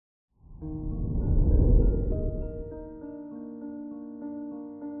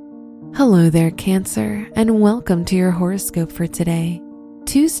Hello there, Cancer, and welcome to your horoscope for today,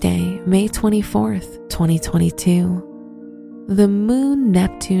 Tuesday, May 24th, 2022. The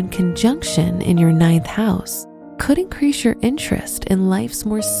Moon-Neptune conjunction in your ninth house could increase your interest in life's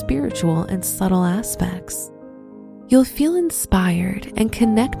more spiritual and subtle aspects. You'll feel inspired and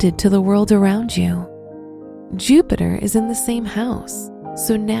connected to the world around you. Jupiter is in the same house,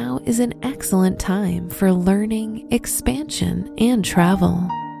 so now is an excellent time for learning, expansion, and travel.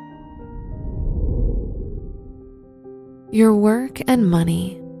 Your work and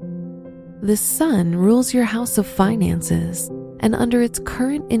money. The Sun rules your house of finances, and under its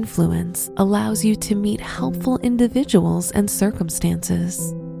current influence allows you to meet helpful individuals and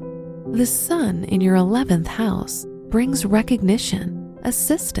circumstances. The Sun in your 11th house brings recognition,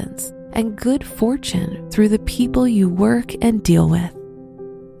 assistance, and good fortune through the people you work and deal with.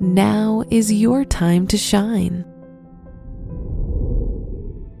 Now is your time to shine.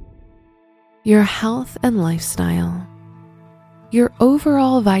 Your health and lifestyle. Your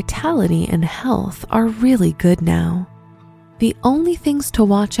overall vitality and health are really good now. The only things to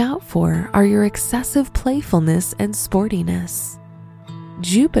watch out for are your excessive playfulness and sportiness.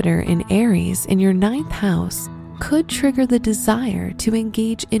 Jupiter in Aries in your ninth house could trigger the desire to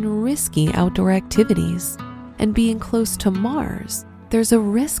engage in risky outdoor activities, and being close to Mars, there's a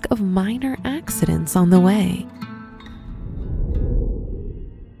risk of minor accidents on the way.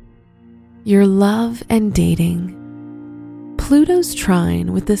 Your love and dating. Pluto's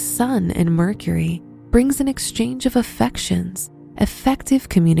trine with the Sun and Mercury brings an exchange of affections, effective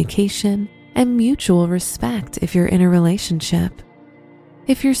communication, and mutual respect if you're in a relationship.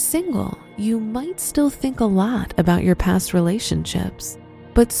 If you're single, you might still think a lot about your past relationships,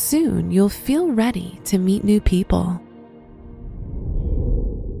 but soon you'll feel ready to meet new people.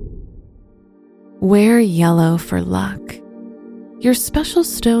 Wear yellow for luck. Your special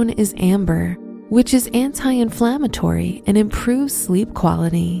stone is amber, which is anti-inflammatory and improves sleep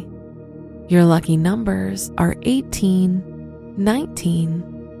quality. Your lucky numbers are 18,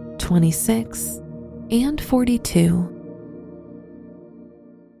 19, 26, and 42.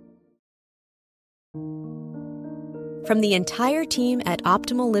 From the entire team at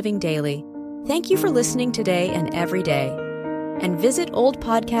Optimal Living Daily, thank you for listening today and every day. And visit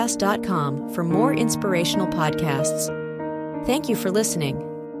oldpodcast.com for more inspirational podcasts. Thank you for listening.